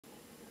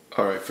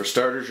Alright, for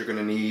starters you're going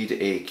to need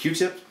a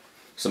Q-tip,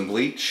 some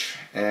bleach,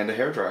 and a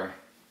hairdryer.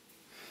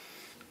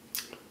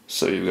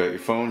 So you've got your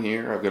phone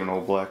here. I've got an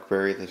old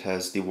BlackBerry that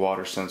has the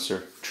water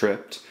sensor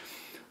tripped.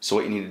 So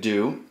what you need to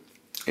do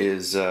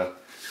is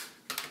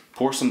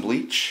pour some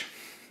bleach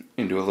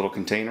into a little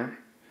container.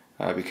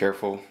 Be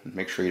careful,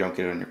 make sure you don't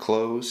get it on your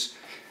clothes,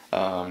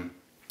 and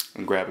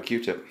grab a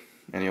Q-tip.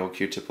 Any old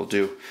Q-tip will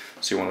do.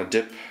 So you want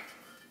to dip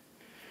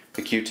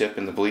the Q-tip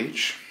in the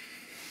bleach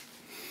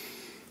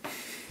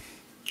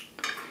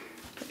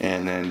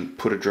and then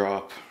put a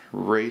drop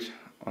right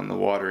on the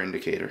water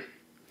indicator.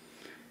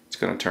 It's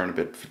going to turn a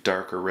bit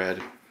darker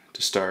red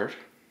to start.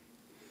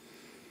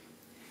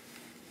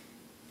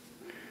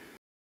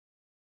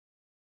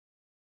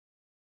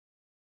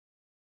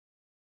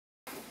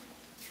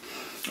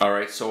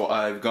 Alright, so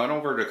I've gone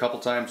over it a couple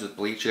times with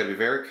bleach. You gotta be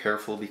very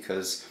careful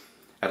because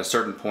at a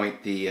certain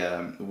point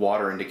the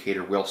water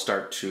indicator will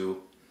start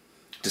to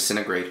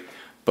disintegrate.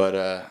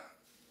 But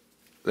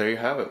there you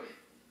have it.